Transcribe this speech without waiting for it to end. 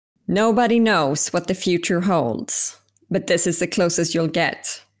Nobody knows what the future holds, but this is the closest you'll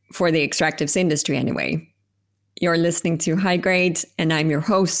get, for the extractives industry anyway. You're listening to Highgrade, and I'm your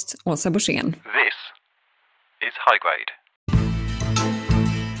host, Åsa Borssén. This is Highgrade.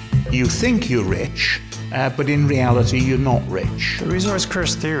 You think you're rich, but in reality you're not rich. The resource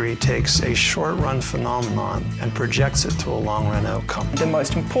curse theory takes a short-run phenomenon and projects it to a long-run outcome. The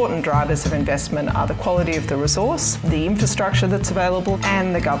most important drivers of investment are the quality of the resource, the infrastructure that's available,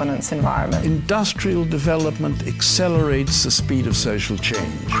 and the governance environment. Industrial development accelerates the speed of social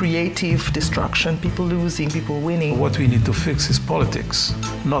change. Creative destruction, people losing, people winning. What we need to fix is politics,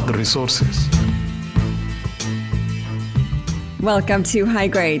 not the resources. Welcome to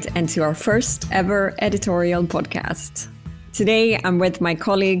Highgrade and to our first ever editorial podcast. Today, I'm with my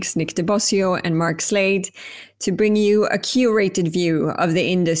colleagues Nick DeBosio and Mark Slade to bring you a curated view of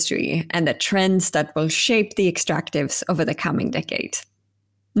the industry and the trends that will shape the extractives over the coming decade.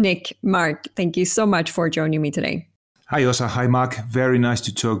 Nick, Mark, thank you so much for joining me today. Hi Åsa, hi Mark. Very nice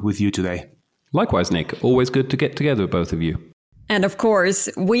to talk with you today. Likewise, Nick. Always good to get together with both of you. And of course,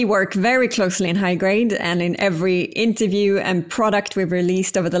 we work very closely in Highgrade and in every interview and product we've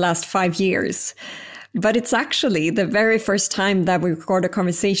released over the last 5 years. But it's actually the very first time that we record a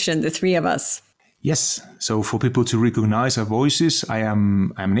conversation, the three of us. Yes, so for people to recognize our voices,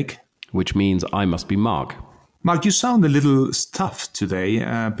 I'm Nick. Which means I must be Mark. Mark, you sound a little stuffed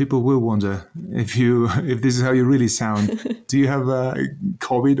today. People will wonder if this is how you really sound. Do you have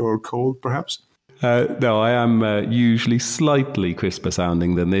COVID or cold, perhaps? No, I am usually slightly crisper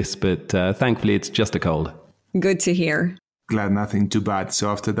sounding than this, but thankfully it's just a cold. Good to hear. Glad nothing too bad.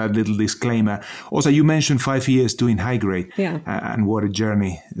 So after that little disclaimer, also you mentioned 5 years doing Highgrade, and what a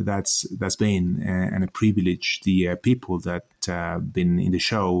journey that's been, and a privilege. The people that been in the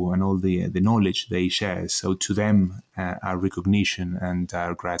show and all the knowledge they share. So to them, our recognition and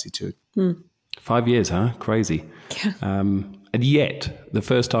our gratitude. 5 years, huh? Crazy. Yeah. And yet, the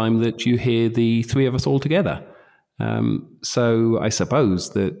first time that you hear the three of us all together. So I suppose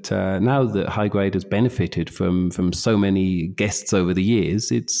that now that Highgrade has benefited from so many guests over the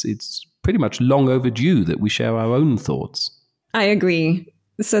years, it's pretty much long overdue that we share our own thoughts. I agree.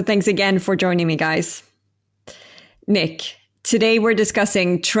 So thanks again for joining me, guys. Nick, today we're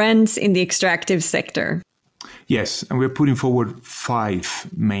discussing trends in the extractive sector. Yes, and we're putting forward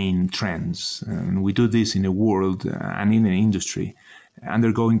 5 main trends. And we do this in a world and in an industry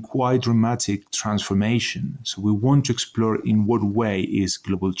undergoing quite dramatic transformation. So we want to explore in what way is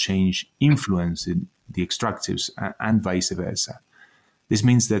global change influencing the extractives and vice versa. This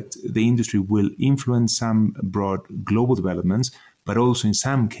means that the industry will influence some broad global developments, but also in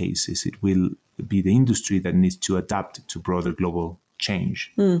some cases it will be the industry that needs to adapt to broader global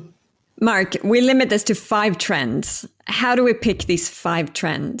change. Mark, we limit this to 5 trends. How do we pick these 5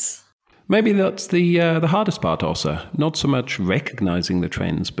 trends? Maybe that's the hardest part also. Not so much recognizing the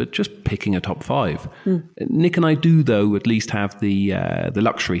trends, but just picking a top 5. Nick and I do, though, at least have the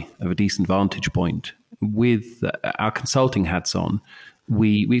luxury of a decent vantage point. With our consulting hats on,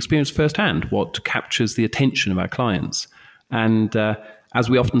 we experience firsthand what captures the attention of our clients. And as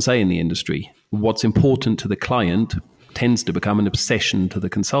we often say in the industry, what's important to the client tends to become an obsession to the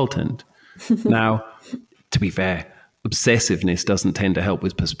consultant. Now, to be fair, obsessiveness doesn't tend to help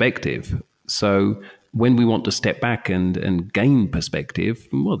with perspective. So when we want to step back and gain perspective,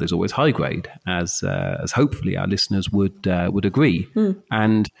 well, there's always Highgrade, as hopefully our listeners would agree.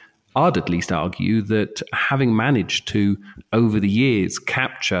 And I'd at least argue that having managed to, over the years,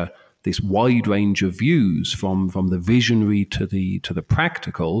 capture this wide range of views from the visionary to the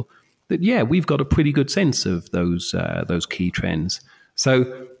practical, that, yeah, we've got a pretty good sense of those key trends.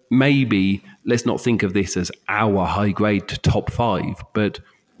 So maybe let's not think of this as our Highgrade top 5, but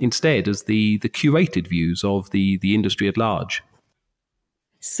instead as the curated views of the industry at large.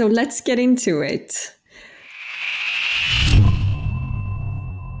 So let's get into it.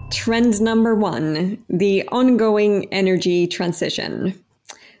 Trend number 1, the ongoing energy transition.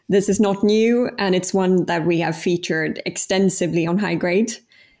 This is not new, and it's one that we have featured extensively on Highgrade.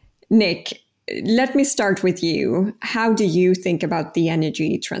 Nick, let me start with you. How do you think about the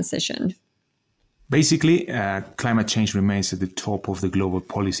energy transition? Basically, climate change remains at the top of the global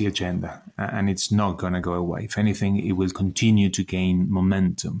policy agenda, and it's not going to go away. If anything, it will continue to gain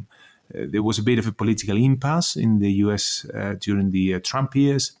momentum. There was a bit of a political impasse in the US during the Trump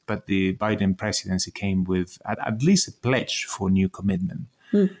years, but the Biden presidency came with at least a pledge for new commitment.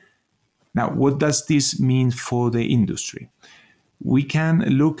 Now, what does this mean for the industry? We can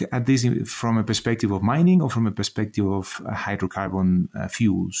look at this from a perspective of mining or from a perspective of hydrocarbon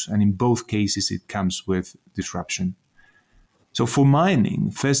fuels. And in both cases, it comes with disruption. So for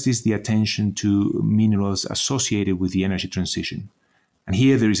mining, first is the attention to minerals associated with the energy transition. And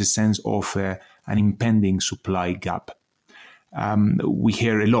here there is a sense of an impending supply gap. We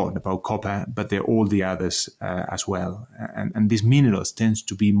hear a lot about copper, but there are all the others as well. And these minerals tend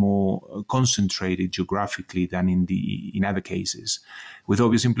to be more concentrated geographically than in other cases, with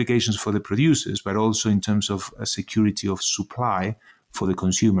obvious implications for the producers, but also in terms of security of supply for the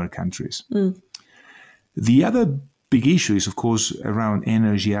consumer countries. The other big issue is, of course, around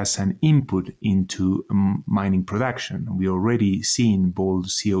energy as an input into mining production. We already seen bold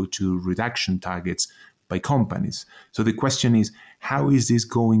CO2 reduction targets by companies. So the question is, how is this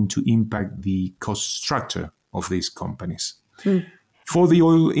going to impact the cost structure of these companies? For the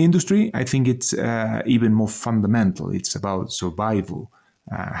oil industry, I think it's even more fundamental. It's about survival.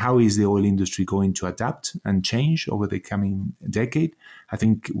 How is the oil industry going to adapt and change over the coming decade? I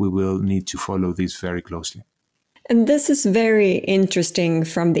think we will need to follow this very closely. And this is very interesting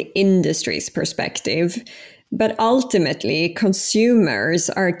from the industry's perspective. But ultimately, consumers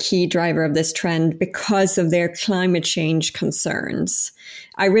are a key driver of this trend because of their climate change concerns.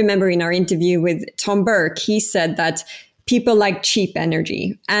 I remember in our interview with Tom Burke, he said that people like cheap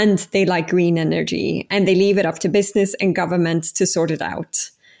energy and they like green energy, and they leave it up to business and governments to sort it out.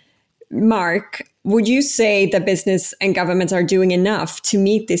 Mark, would you say that business and governments are doing enough to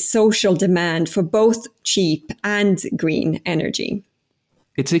meet this social demand for both cheap and green energy?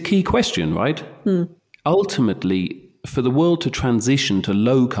 It's a key question, right? Ultimately, for the world to transition to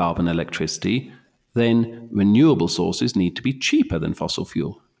low carbon electricity, then renewable sources need to be cheaper than fossil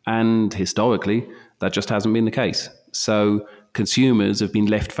fuel. And historically, that just hasn't been the case. So consumers have been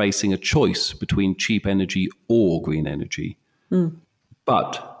left facing a choice between cheap energy or green energy.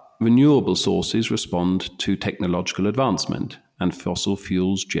 But renewable sources respond to technological advancement, and fossil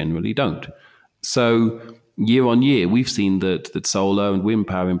fuels generally don't. So year on year, we've seen that solar and wind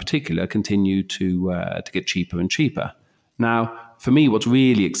power in particular continue to get cheaper and cheaper. Now, for me, what's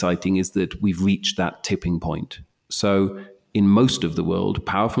really exciting is that we've reached that tipping point. So in most of the world,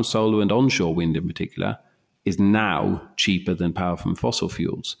 power from solar and onshore wind in particular is now cheaper than power from fossil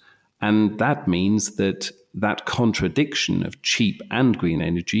fuels. And that means that contradiction of cheap and green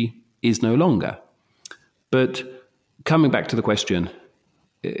energy is no longer. But coming back to the question,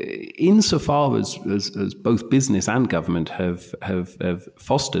 insofar as both business and government have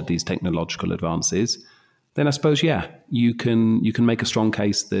fostered these technological advances, then I suppose, you can make a strong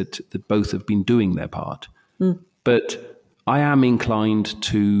case that both have been doing their part. But I am inclined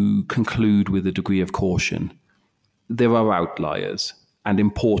to conclude with a degree of caution. There are outliers, and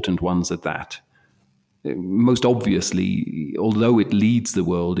important ones at that. Most obviously, although it leads the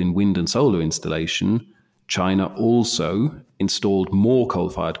world in wind and solar installation, China also installed more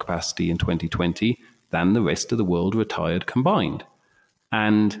coal-fired capacity in 2020 than the rest of the world retired combined.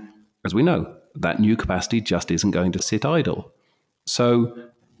 And as we know, that new capacity just isn't going to sit idle. So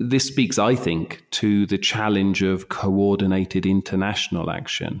this speaks, I think, to the challenge of coordinated international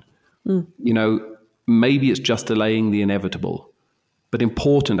action. Maybe it's just delaying the inevitable, but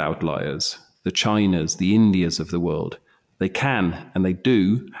important outliers, the Chinas, the Indias of the world, they can and they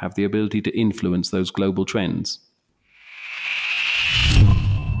do have the ability to influence those global trends.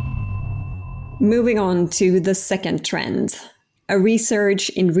 Moving on to the second trend, a resurge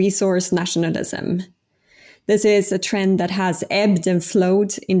in resource nationalism. This is a trend that has ebbed and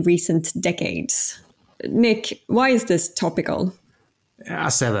flowed in recent decades. Nick, why is this topical?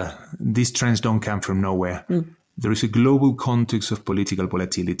 As ever, these trends don't come from nowhere. There is a global context of political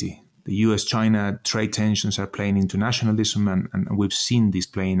volatility. The US-China trade tensions are playing into nationalism, and we've seen this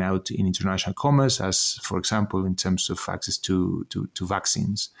playing out in international commerce, as, for example, in terms of access to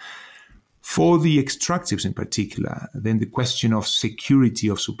vaccines. For the extractives in particular, then the question of security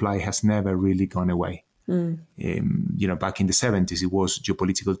of supply has never really gone away. Back in the 70s, it was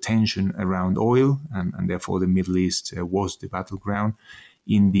geopolitical tension around oil, and therefore the Middle East was the battleground.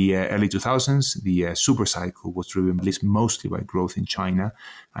 In the early 2000s, the super cycle was driven at least mostly by growth in China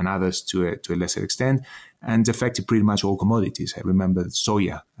and others to a lesser extent, and affected pretty much all commodities. I remember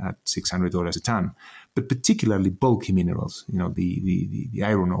soya at $600 a ton, but particularly bulky minerals, the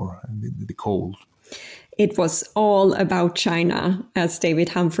iron ore and the coal. It was all about China, as David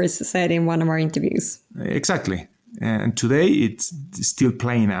Humphreys said in one of our interviews. Exactly. And today it's still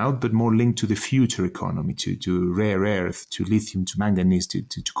playing out, but more linked to the future economy, to rare earth, to lithium, to manganese, to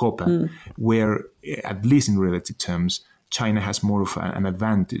copper, where, at least in relative terms, China has more of an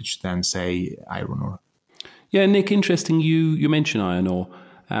advantage than, say, iron ore. Yeah, Nick, interesting you mention iron ore.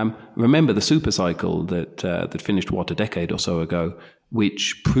 Remember the super cycle that finished, a decade or so ago,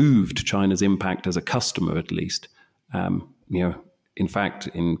 which proved China's impact as a customer, at least. In fact,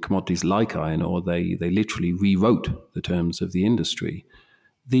 in commodities like iron ore, they literally rewrote the terms of the industry.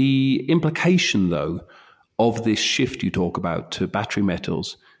 The implication, though, of this shift you talk about to battery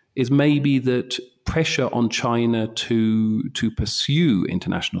metals is maybe that pressure on China to pursue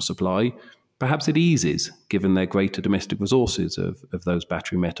international supply, perhaps it eases given their greater domestic resources of those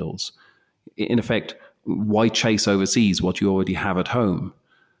battery metals. In effect, why chase overseas what you already have at home?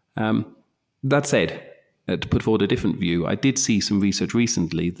 That said, to put forward a different view, I did see some research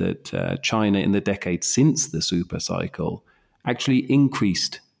recently that China in the decade since the super cycle actually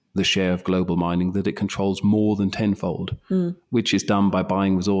increased the share of global mining that it controls more than tenfold, which is done by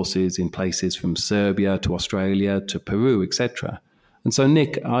buying resources in places from Serbia to Australia to Peru, etc. And so,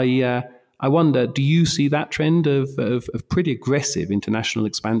 Nick, I wonder, do you see that trend of pretty aggressive international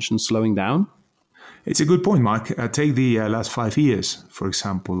expansion slowing down? It's a good point, Mark. Take the last 5 years, for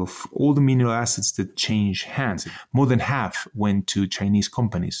example, of all the mineral assets that changed hands. More than half went to Chinese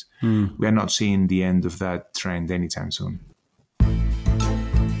companies. We are not seeing the end of that trend anytime soon.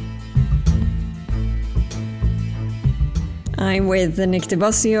 I'm with Nick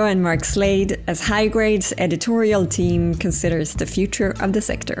DeBossio and Mark Slade as Highgrade's editorial team considers the future of the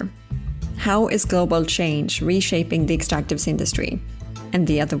sector. How is global change reshaping the extractives industry? And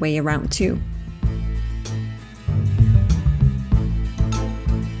the other way around too.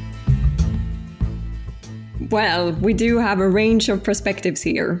 Well, we do have a range of perspectives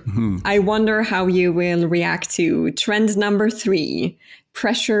here. I wonder how you will react to trend number 3,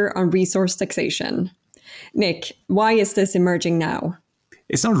 pressure on resource taxation. Nick, why is this emerging now?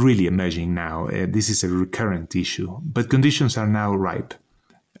 It's not really emerging now. This is a recurrent issue, but conditions are now ripe.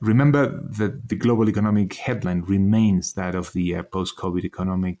 Remember that the global economic headline remains that of the post-COVID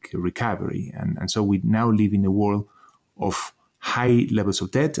economic recovery. And so we now live in a world of high levels of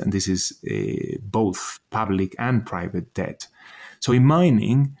debt, and this is both public and private debt. So in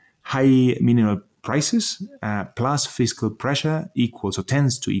mining, high mineral prices plus fiscal pressure equals or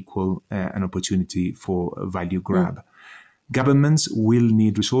tends to equal an opportunity for value grab. Governments will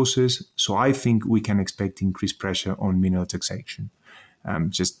need resources, so I think we can expect increased pressure on mineral taxation.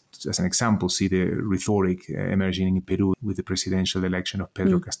 Just as an example, see the rhetoric emerging in Peru with the presidential election of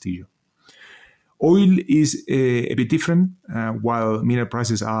Pedro Castillo. Oil is a bit different. While mineral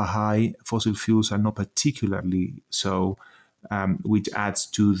prices are high, fossil fuels are not particularly so, which adds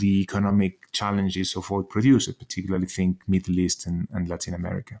to the economic challenges of oil producers, particularly think Middle East and Latin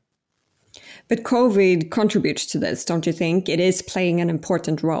America. But COVID contributes to this, don't you think? It is playing an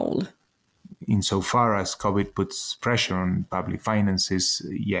important role. Insofar as COVID puts pressure on public finances,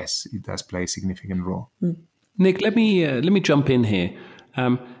 yes, it does play a significant role. Nick, let me jump in here.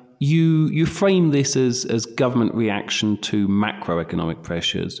 You frame this as government reaction to macroeconomic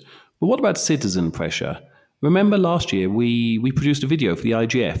pressures, but what about citizen pressure? Remember last year we produced a video for the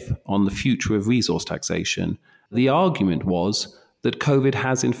IGF on the future of resource taxation. The argument was that COVID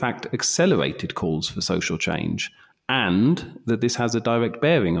has in fact accelerated calls for social change and that this has a direct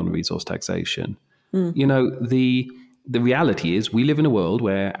bearing on resource taxation. You know, the reality is we live in a world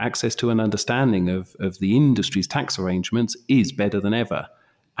where access to an understanding of the industry's tax arrangements is better than ever.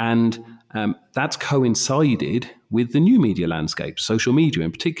 And that's coincided with the new media landscape, social media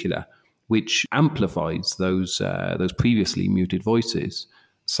in particular, which amplifies those previously muted voices.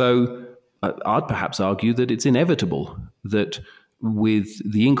 So I'd perhaps argue that it's inevitable that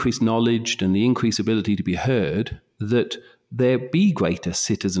with the increased knowledge and the increased ability to be heard, that there be greater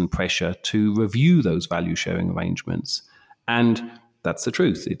citizen pressure to review those value-sharing arrangements. And that's the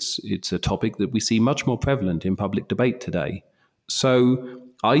truth. It's a topic that we see much more prevalent in public debate today. So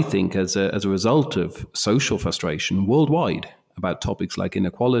I think as a result of social frustration worldwide about topics like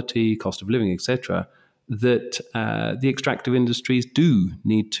inequality, cost of living, etc., that the extractive industries do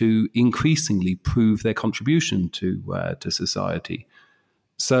need to increasingly prove their contribution to society.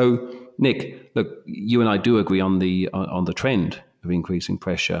 So, Nick, look, you and I do agree on the trend of increasing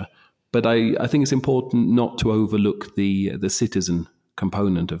pressure, but I think it's important not to overlook the citizen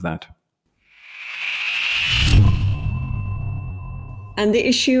component of that. And the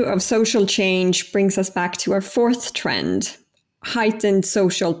issue of social change brings us back to our 4th trend, heightened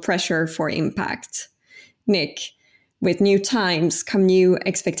social pressure for impact. Nick, with new times come new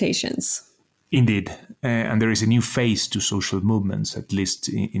expectations. Indeed. And there is a new face to social movements, at least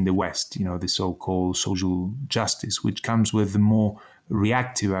in the West, the so-called social justice, which comes with more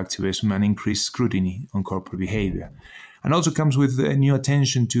reactive activism and increased scrutiny on corporate behavior. And also comes with a new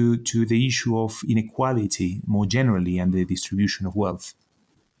attention to the issue of inequality more generally and the distribution of wealth.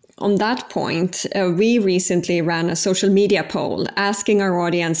 On that point, we recently ran a social media poll asking our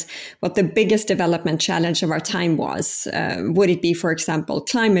audience what the biggest development challenge of our time was. Would it be, for example,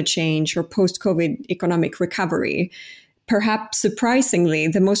 climate change or post-COVID economic recovery? Perhaps surprisingly,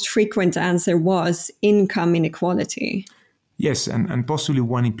 the most frequent answer was income inequality. Yes, and possibly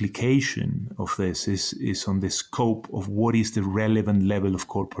one implication of this is on the scope of what is the relevant level of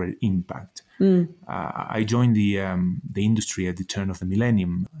corporate impact. I joined the industry at the turn of the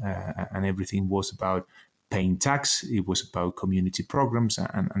millennium, and everything was about paying tax. It was about community programs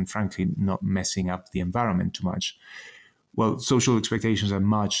and frankly, not messing up the environment too much. Well, social expectations are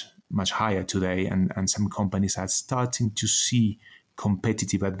much higher today, and some companies are starting to see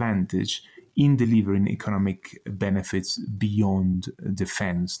competitive advantage in delivering economic benefits beyond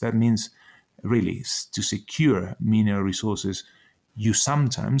defense. That means really to secure mineral resources, you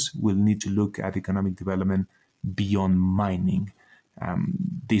sometimes will need to look at economic development beyond mining.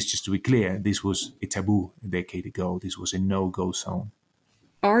 This, just to be clear, this was a taboo a decade ago. This was a no-go zone.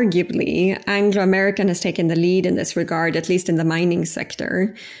 Arguably, Anglo-American has taken the lead in this regard, at least in the mining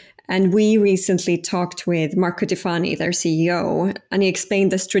sector. And we recently talked with Marco Tefani, their CEO, and he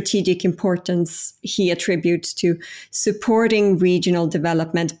explained the strategic importance he attributes to supporting regional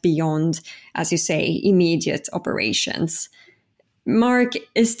development beyond, as you say, immediate operations. Mark,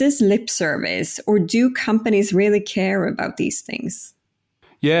 is this lip service, or do companies really care about these things?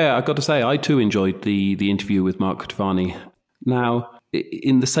 Yeah, I've got to say, I too enjoyed the interview with Marco Tefani. Now,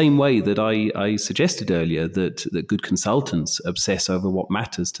 in the same way that I suggested earlier that good consultants obsess over what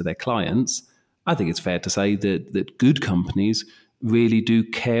matters to their clients, I think it's fair to say that good companies really do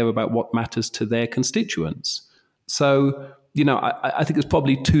care about what matters to their constituents. So, I think there's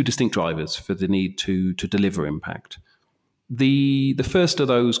probably two distinct drivers for the need to deliver impact. The first of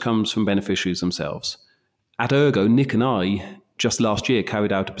those comes from beneficiaries themselves. At Ergo, Nick and I just last year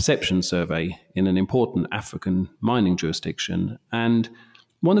carried out a perception survey in an important African mining jurisdiction, and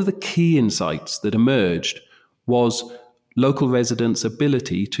one of the key insights that emerged was local residents'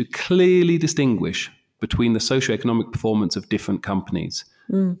 ability to clearly distinguish between the socioeconomic performance of different companies.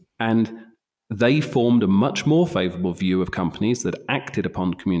 And they formed a much more favourable view of companies that acted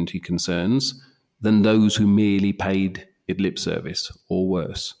upon community concerns than those who merely paid it lip service, or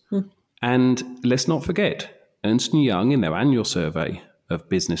worse. And let's not forget, Ernst & Young, in their annual survey of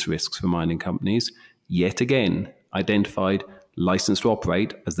business risks for mining companies, yet again identified license to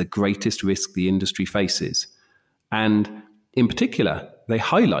operate as the greatest risk the industry faces. And in particular, they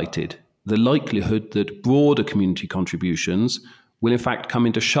highlighted the likelihood that broader community contributions will in fact come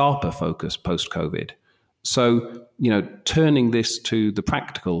into sharper focus post-COVID. So, turning this to the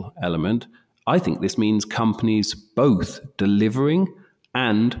practical element, I think this means companies both delivering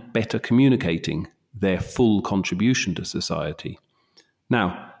and better communicating their full contribution to society.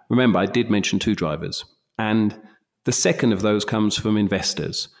 Now, remember, I did mention two drivers, and the second of those comes from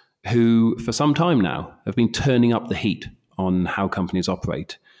investors who, for some time now, have been turning up the heat on how companies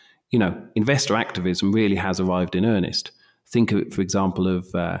operate. Investor activism really has arrived in earnest. Think of it, for example,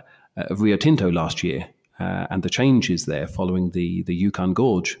 of Rio Tinto last year and the changes there following the Yukon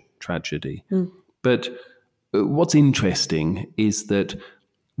Gorge tragedy. But what's interesting is that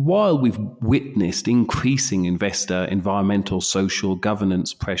while we've witnessed increasing investor, environmental, social,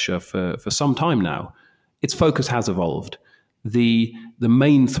 governance pressure for some time now, its focus has evolved. The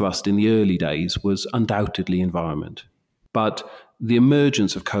main thrust in the early days was undoubtedly environment. But the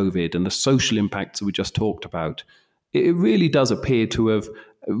emergence of COVID and the social impacts that we just talked about, it really does appear to have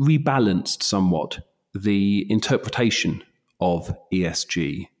rebalanced somewhat the interpretation of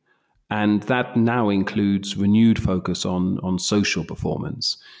ESG. And that now includes renewed focus on social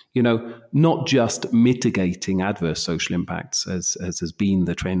performance. Not just mitigating adverse social impacts, as has been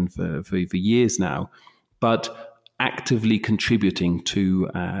the trend for years now, but actively contributing to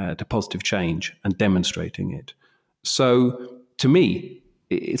positive change and demonstrating it. So, to me,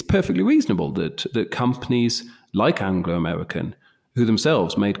 it's perfectly reasonable that companies like Anglo-American, who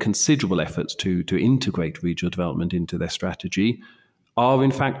themselves made considerable efforts to integrate regional development into their strategy, are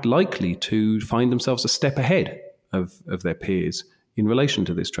in fact likely to find themselves a step ahead of their peers in relation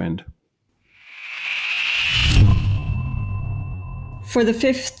to this trend. For the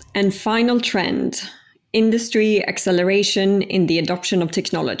fifth and final trend, industry acceleration in the adoption of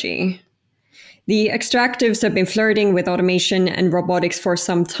technology. The extractives have been flirting with automation and robotics for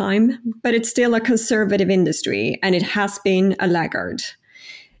some time, but it's still a conservative industry and it has been a laggard.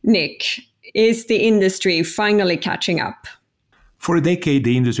 Nick, is the industry finally catching up? For a decade,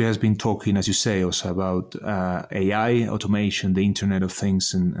 the industry has been talking, as you say, also about AI, automation, the Internet of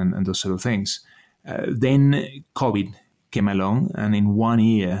Things, and those sort of things. Then COVID came along and in 1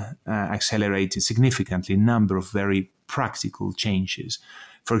 year accelerated significantly a number of very practical changes.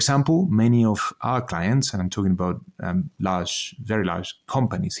 For example, many of our clients, and I'm talking about very large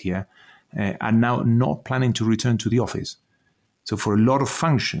companies here, are now not planning to return to the office. So for a lot of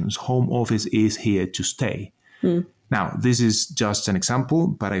functions, home office is here to stay. Now, this is just an example,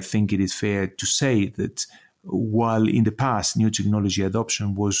 but I think it is fair to say that while in the past new technology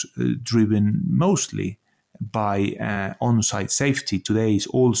adoption was driven mostly by on-site safety, today is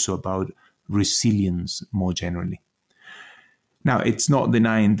also about resilience more generally. Now, it's not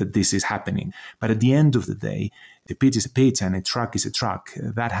denying that this is happening, but at the end of the day, the pit is a pit and a truck is a truck.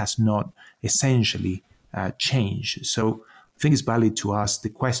 That has not essentially changed. So I think it's valid to ask the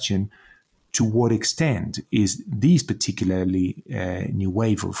question, to what extent is this particularly new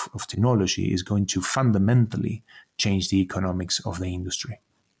wave of technology is going to fundamentally change the economics of the industry?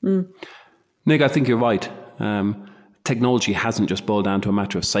 Nick, I think you're right. Technology hasn't just boiled down to a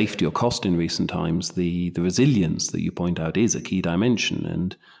matter of safety or cost in recent times. The resilience that you point out is a key dimension,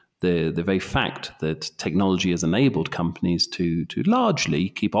 and the very fact that technology has enabled companies to largely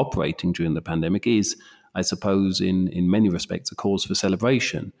keep operating during the pandemic is, I suppose, in many respects, a cause for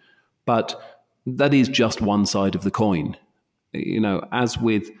celebration. But that is just one side of the coin. You know, as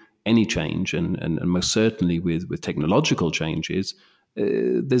with any change, and most certainly with technological changes,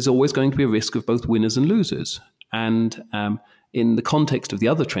 there's always going to be a risk of both winners and losers. And in the context of the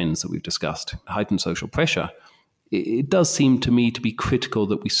other trends that we've discussed, heightened social pressure, it does seem to me to be critical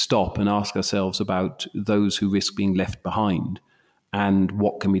that we stop and ask ourselves about those who risk being left behind and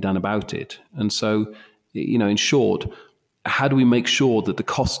what can be done about it. And so, you know, in short, how do we make sure that the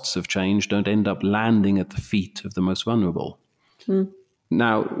costs of change don't end up landing at the feet of the most vulnerable?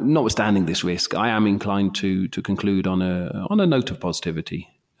 Now, notwithstanding this risk, I am inclined to conclude on a note of positivity.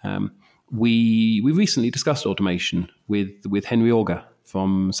 We recently discussed automation with Henry Auger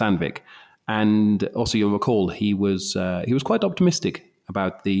from Sandvik, and also you'll recall he was quite optimistic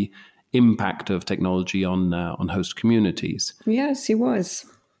about the impact of technology on host communities. Yes, he was.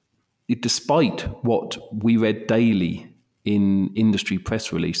 Despite what we read daily in industry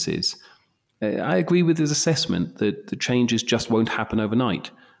press releases, I agree with his assessment that the changes just won't happen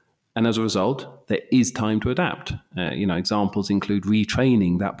overnight. And as a result, there is time to adapt. Examples include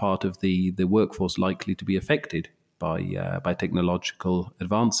retraining that part of the workforce likely to be affected by technological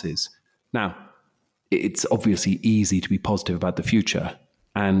advances. Now, it's obviously easy to be positive about the future,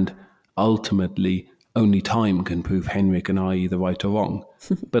 and ultimately, only time can prove Henrik and I either right or wrong.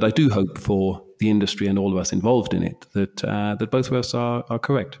 But I do hope for the industry and all of us involved in it that both of us are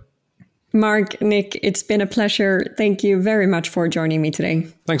correct. Mark, Nick, it's been a pleasure. Thank you very much for joining me today.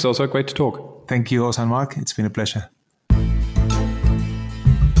 Thanks, also. Great to talk. Thank you, also, Mark. It's been a pleasure.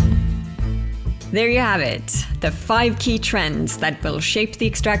 There you have it, the 5 key trends that will shape the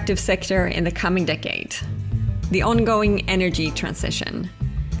extractive sector in the coming decade. The ongoing energy transition,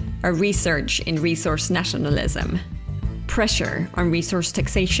 a resurge in resource nationalism, pressure on resource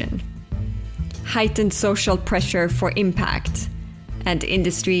taxation, heightened social pressure for impact, and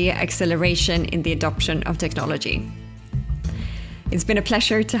industry acceleration in the adoption of technology. It's been a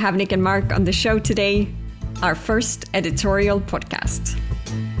pleasure to have Nick and Mark on the show today, our first editorial podcast.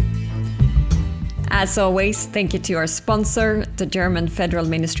 As always, thank you to our sponsor, the German Federal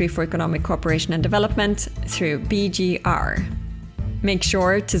Ministry for Economic Cooperation and Development, through BGR. Make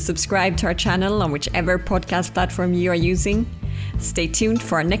sure to subscribe to our channel on whichever podcast platform you are using. Stay tuned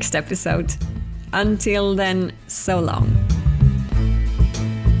for our next episode. Until then, so long.